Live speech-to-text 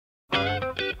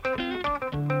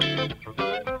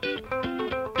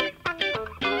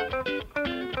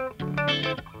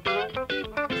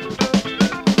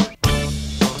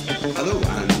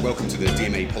the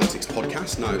DMA Politics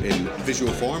podcast, now in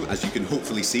visual form, as you can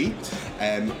hopefully see.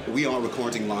 We are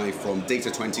recording live from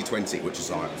Data 2020, which is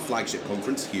our flagship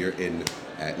conference here in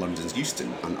London's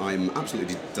Euston, and I'm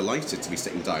absolutely delighted to be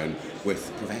sitting down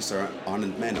with Professor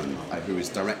Arnand Menon, who is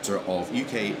Director of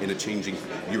UK in a Changing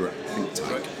Europe think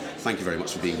tank. Thank you very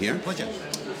much for being here. Pleasure.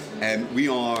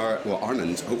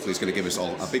 Arnand hopefully is going to give us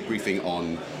all a big briefing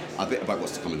on a bit about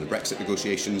what's to come in the Brexit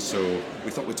negotiations, so we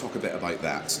thought we'd talk a bit about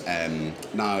that.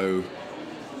 Now,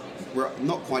 we're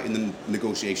not quite in the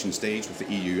negotiation stage with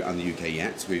the EU and the UK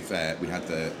yet. We had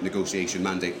the negotiation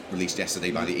mandate released yesterday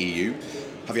by the EU.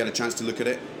 Have you had a chance to look at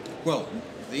it? Well,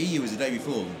 the EU was the day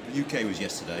before, the UK was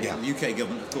yesterday. Yeah. The UK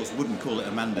government, of course, wouldn't call it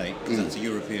a mandate because that's a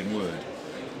European word.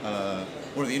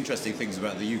 One of the interesting things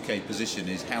about the UK position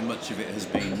is how much of it has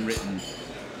been written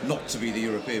not to be the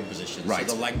European position. Right.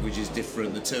 So the language is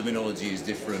different, the terminology is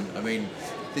different. I mean,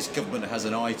 this government has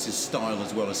an eye to style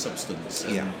as well as substance.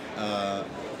 And,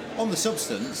 on the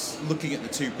substance, looking at the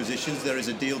two positions, there is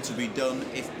a deal to be done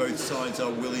if both sides are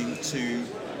willing to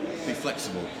be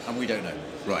flexible, and we don't know.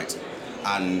 Right.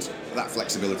 And that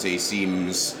flexibility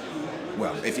seems,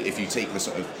 well, if you take the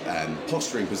sort of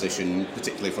posturing position,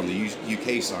 particularly from the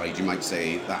UK side, you might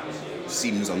say that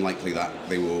seems unlikely that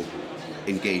they will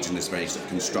engage in this very sort of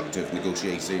constructive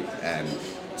negotiating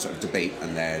sort of debate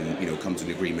and then, come to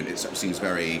an agreement. It sort of seems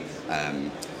very,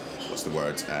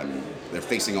 they're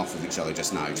facing off with each other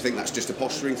just now. Do you think that's just a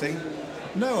posturing thing?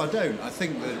 No, I don't. I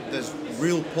think that there's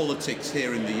real politics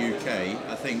here in the UK.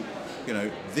 I think,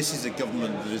 this is a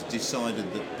government that has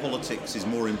decided that politics is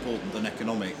more important than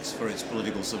economics for its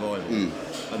political survival,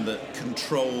 and that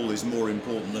control is more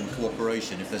important than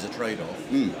cooperation if there's a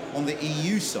trade-off. On the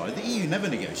EU side, the EU never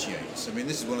negotiates. I mean,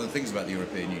 this is one of the things about the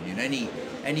European Union.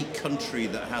 Any country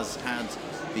that has had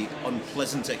the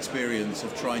unpleasant experience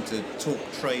of trying to talk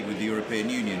trade with the European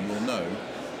Union will know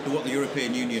that what the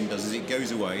European Union does is it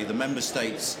goes away, the member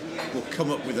states will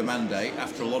come up with a mandate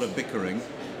after a lot of bickering.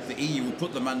 The EU will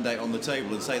put the mandate on the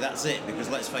table and say that's it, because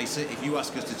let's face it, if you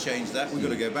ask us to change that, we've got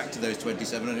to go back to those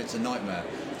 27 and it's a nightmare.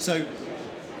 So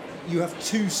you have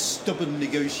two stubborn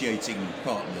negotiating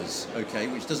partners,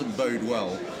 which doesn't bode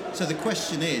well. So the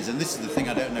question is, and this is the thing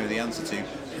I don't know the answer to,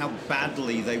 how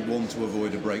badly they want to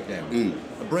avoid a breakdown.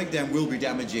 A breakdown will be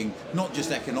damaging, not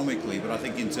just economically, but I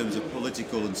think in terms of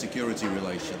political and security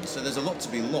relations. So there's a lot to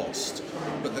be lost,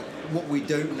 but what we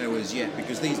don't know as yet,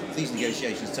 because these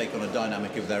negotiations take on a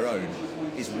dynamic of their own,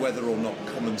 is whether or not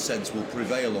common sense will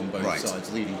prevail on both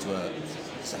sides, leading to a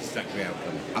satisfactory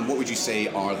outcome. And what would you say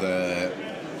are the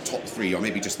top three, or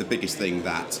maybe just the biggest thing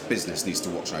that business needs to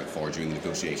watch out for during the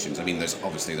negotiations? I mean, there's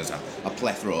a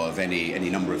plethora of any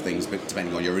number of things, but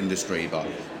depending on your industry, but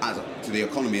to the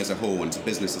economy as a whole and to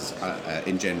businesses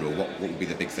in general, what would be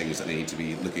the big things that they need to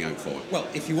be looking out for? Well,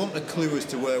 if you want a clue as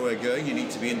to where we're going, you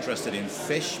need to be interested in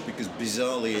fish, because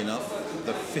bizarrely enough,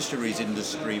 the fisheries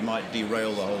industry might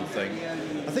derail the whole thing.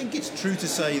 I think it's true to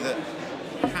say that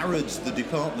Harrods, the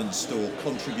department store,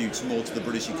 contributes more to the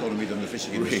British economy than the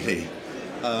fishing industry. Really?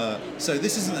 So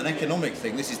this isn't an economic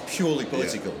thing, this is purely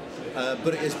political.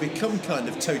 But it has become kind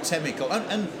of totemical.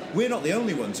 And we're not the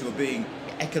only ones who are being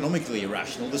economically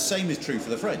irrational. The same is true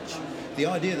for the French. The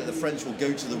idea that the French will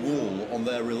go to the wall on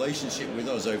their relationship with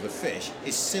us over fish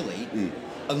is silly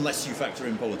unless you factor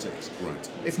in politics. Right.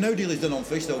 If no deal is done on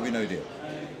fish, there will be no deal.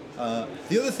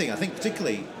 The other thing, I think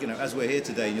particularly, as we're here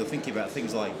today and you're thinking about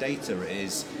things like data,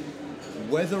 is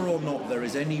whether or not there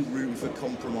is any room for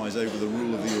compromise over the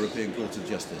rule of the European Court of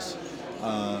Justice.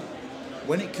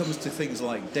 When it comes to things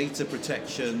like data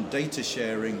protection, data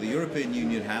sharing, the European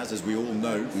Union has, as we all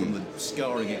know from the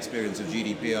scarring experience of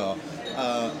GDPR,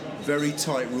 very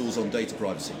tight rules on data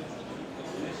privacy.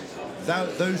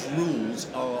 Those rules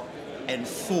are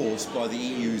enforced by the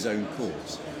EU's own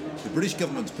courts. The British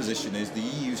government's position is the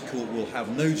EU's court will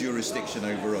have no jurisdiction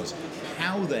over us.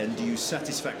 How then do you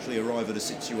satisfactorily arrive at a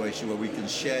situation where we can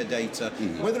share data,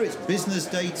 whether it's business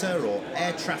data or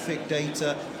air traffic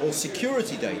data or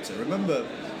security data? Remember,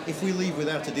 if we leave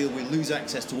without a deal, we lose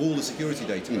access to all the security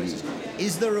databases.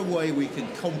 Is there a way we can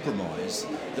compromise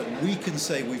that we can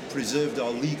say we've preserved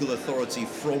our legal authority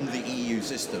from the EU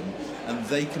system and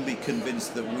they can be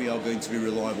convinced that we are going to be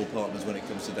reliable partners when it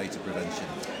comes to data prevention?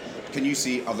 Can you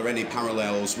see, are there any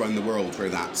parallels around the world where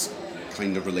that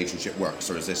kind of relationship works,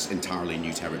 or is this entirely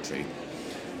new territory?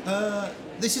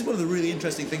 This is one of the really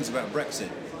interesting things about Brexit.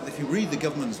 If you read the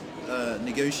government's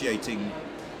negotiating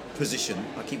position,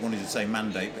 I keep wanting to say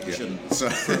mandate, but you shouldn't. So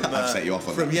I've set you off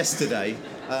on from that. yesterday,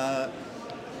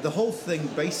 the whole thing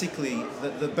basically,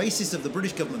 the basis of the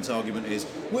British government's argument is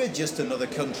we're just another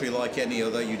country like any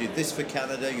other. You did this for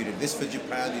Canada, you did this for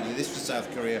Japan, you did this for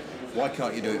South Korea. Why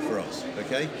can't you do it for us?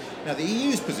 Okay? Now the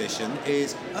EU's position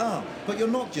is, but you're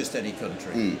not just any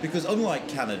country. Because unlike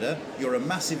Canada, you're a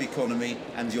massive economy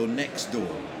and you're next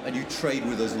door and you trade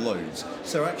with us loads.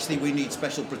 So actually we need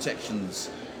special protections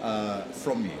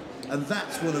from you. And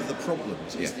that's one of the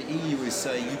problems, is the EU is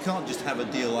saying you can't just have a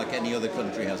deal like any other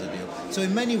country has a deal. So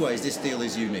in many ways this deal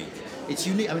is unique. It's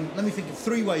unique, I mean, let me think of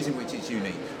 3 ways in which it's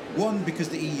unique. 1, because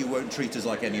the EU won't treat us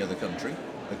like any other country,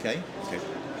 okay?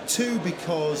 2,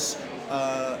 because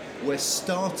we're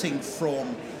starting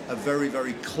from a very,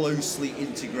 very closely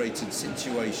integrated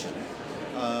situation.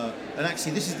 And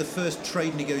actually this is the first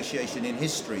trade negotiation in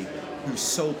history whose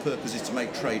sole purpose is to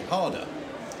make trade harder,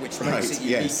 which makes it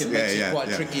unique and makes it quite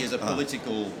tricky as a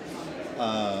political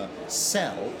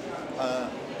sell.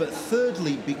 But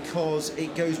thirdly, because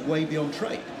it goes way beyond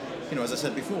trade. You know, as I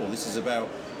said before, this is about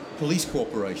police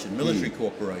cooperation, military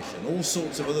cooperation, all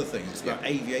sorts of other things. It's about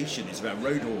aviation, it's about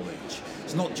road haulage.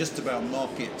 It's not just about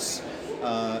markets.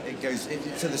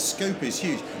 So the scope is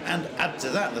huge. And add to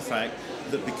that the fact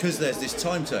that because there's this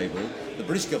timetable, the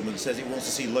British government says it wants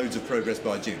to see loads of progress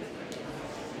by June.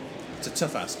 It's a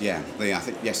tough ask. Yeah, I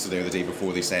think yesterday or the day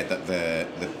before they said that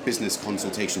the business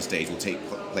consultation stage will take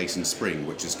place in spring,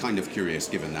 which is kind of curious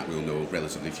given that we'll know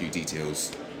relatively few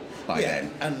details by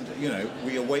then. And you know,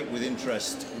 we await with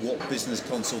interest what business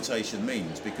consultation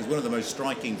means, because one of the most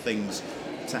striking things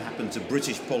to happen to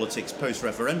British politics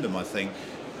post-referendum, I think,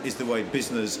 is the way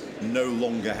business no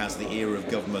longer has the ear of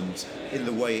government in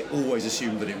the way it always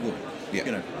assumed that it would. Yeah.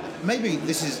 You know, maybe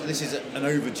this is an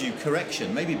overdue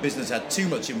correction. Maybe business had too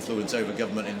much influence over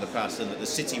government in the past, and that the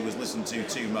city was listened to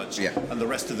too much, and the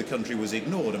rest of the country was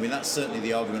ignored. I mean, that's certainly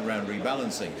the argument around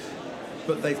rebalancing.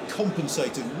 But they've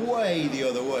compensated way the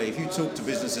other way. If you talk to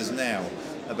businesses now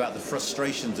about the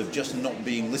frustrations of just not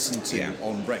being listened to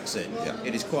on Brexit,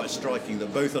 it is quite striking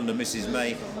that both under Mrs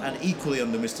May and equally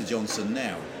under Mr Johnson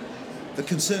now, the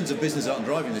concerns of business aren't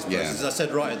driving this process. As I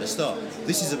said right at the start,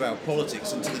 this is about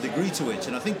politics, and to the degree to which,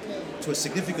 and I think to a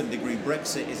significant degree,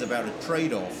 Brexit is about a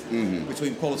trade-off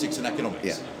between politics and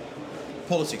economics.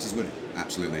 Politics is winning.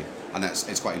 Absolutely. And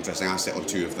it's quite interesting. I sit on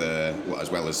 2 of the,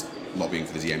 as well as lobbying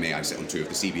for the DMA, I sit on 2 of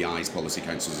the CBI's policy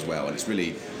councils as well, and it's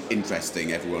really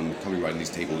interesting, everyone coming around these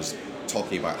tables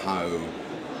talking about how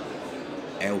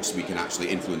else we can actually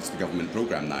influence the government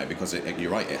programme now, because you're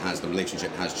right, the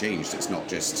relationship has changed. It's not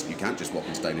just, you can't just walk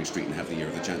into Downing Street and have the ear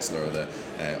of the Chancellor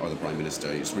or the Prime Minister.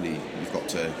 It's really, you've got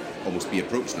to almost be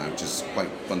approached now, which is quite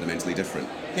fundamentally different.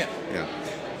 Yeah.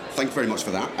 Thank you very much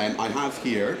for that. I have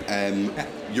here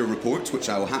your report, which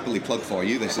I will happily plug for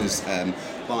you. This is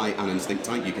by Annan's think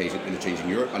tank, UK Interchanging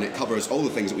Europe, and it covers all the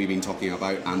things that we've been talking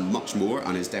about and much more,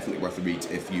 and is definitely worth a read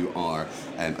if you are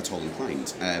at all inclined.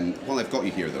 While I've got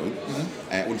you here, though,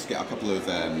 I want to get a couple of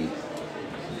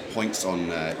points on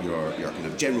your kind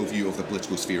of general view of the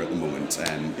political sphere at the moment.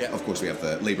 Of course, we have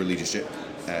the Labour leadership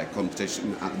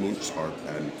competition at the moment, or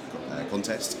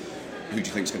contest. Who do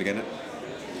you think is going to get it?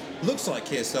 Looks like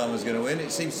Keir Starmer's going to win.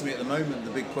 It seems to me at the moment the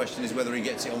big question is whether he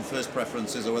gets it on first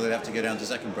preferences or whether they have to go down to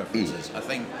second preferences. I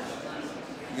think,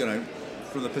 you know,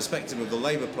 from the perspective of the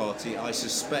Labour Party, I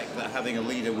suspect that having a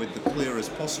leader with the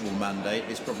clearest possible mandate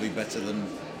is probably better than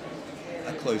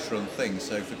a close-run thing.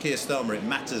 So for Keir Starmer, it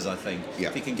matters, I think.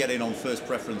 If he can get in on first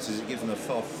preferences, it gives him a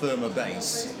far firmer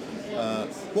base.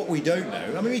 What we don't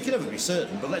know, I mean, we can never be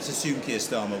certain, but let's assume Keir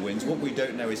Starmer wins. What we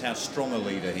don't know is how strong a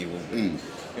leader he will be.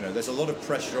 You know, there's a lot of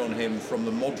pressure on him from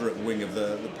the moderate wing of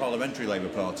the Parliamentary Labour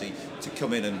Party to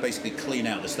come in and basically clean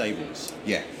out the stables.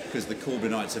 Because the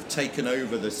Corbynites have taken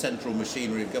over the central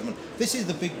machinery of government. This is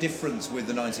the big difference with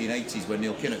the 1980s when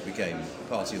Neil Kinnock became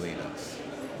party leader.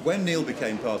 When Neil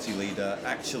became party leader,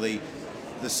 actually,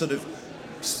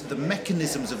 the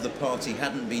mechanisms of the party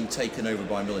hadn't been taken over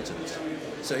by militants.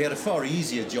 So he had a far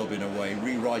easier job in a way,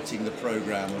 rewriting the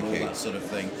programme and all that sort of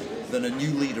thing, than a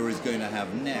new leader is going to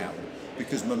have now,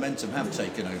 because Momentum have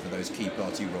taken over those key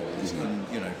party roles. And,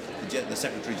 you know, the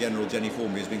Secretary-General, Jenny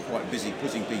Formby, has been quite busy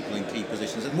putting people in key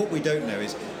positions. And what we don't know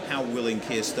is how willing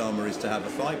Keir Starmer is to have a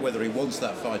fight, whether he wants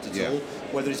that fight at all,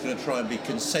 whether he's going to try and be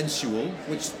consensual,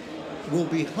 which will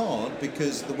be hard,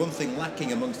 because the one thing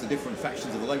lacking amongst the different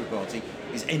factions of the Labour Party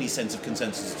is any sense of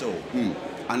consensus at all.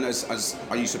 And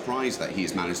are you surprised that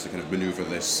he's managed to kind of manoeuvre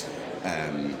this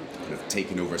kind of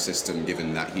taken over system,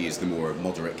 given that he is the more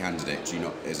moderate candidate? You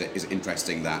know, is it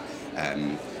interesting that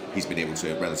he's been able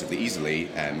to relatively easily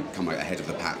come out ahead of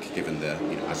the pack, given the,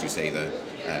 you know, as you say,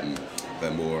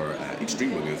 the more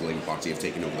extreme wing of the Labour Party have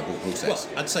taken over the whole process?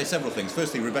 Well, I'd say several things.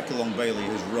 Firstly, Rebecca Long Bailey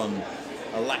has run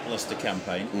a lacklustre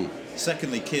campaign.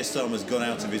 Secondly, Keir Starmer's gone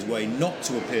out of his way not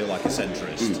to appear like a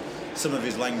centrist. Some of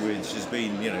his language has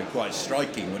been, quite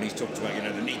striking when he's talked about,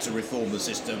 the need to reform the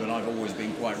system, and I've always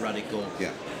been quite radical.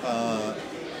 Yeah.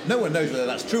 No one knows whether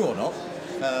that's true or not.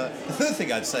 The third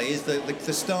thing I'd say is that the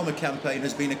Starmer campaign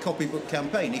has been a copybook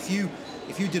campaign. If you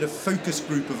did a focus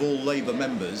group of all Labour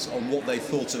members on what they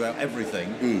thought about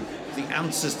everything, the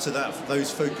answers to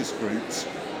those focus groups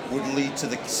would lead to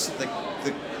the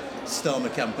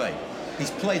Starmer campaign.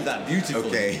 He's played that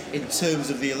beautifully in terms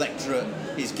of the electorate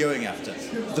he's going after.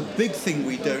 The big thing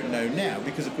we don't know now,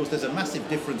 because of course there's a massive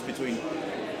difference between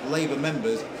Labour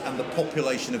members and the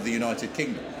population of the United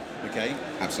Kingdom. Okay?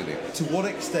 Absolutely. To what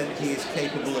extent he is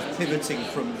capable of pivoting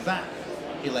from that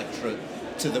electorate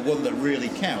to the one that really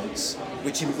counts,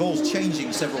 which involves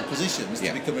changing several positions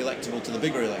to become electable to the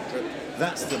bigger electorate,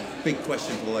 that's the big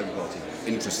question for the Labour Party.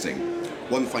 Interesting.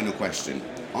 One final question.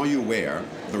 Are you aware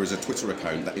there is a Twitter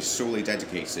account that is solely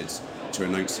dedicated to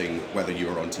announcing whether you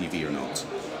are on TV or not?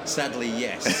 Sadly,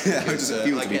 yes. How does it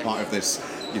feel to be part of this,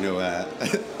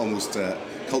 almost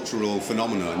cultural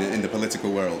phenomenon in the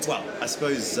political world? Well, I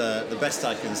suppose the best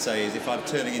I can say is if I'm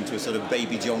turning into a sort of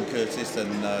baby John Curtis,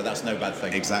 then that's no bad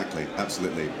thing. Exactly,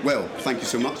 absolutely. Well, thank you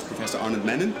so much, Professor Arnold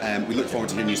Menon. We look forward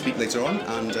to hearing you speak later on,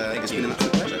 and it's been an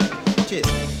absolute pleasure.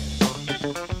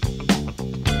 Cheers.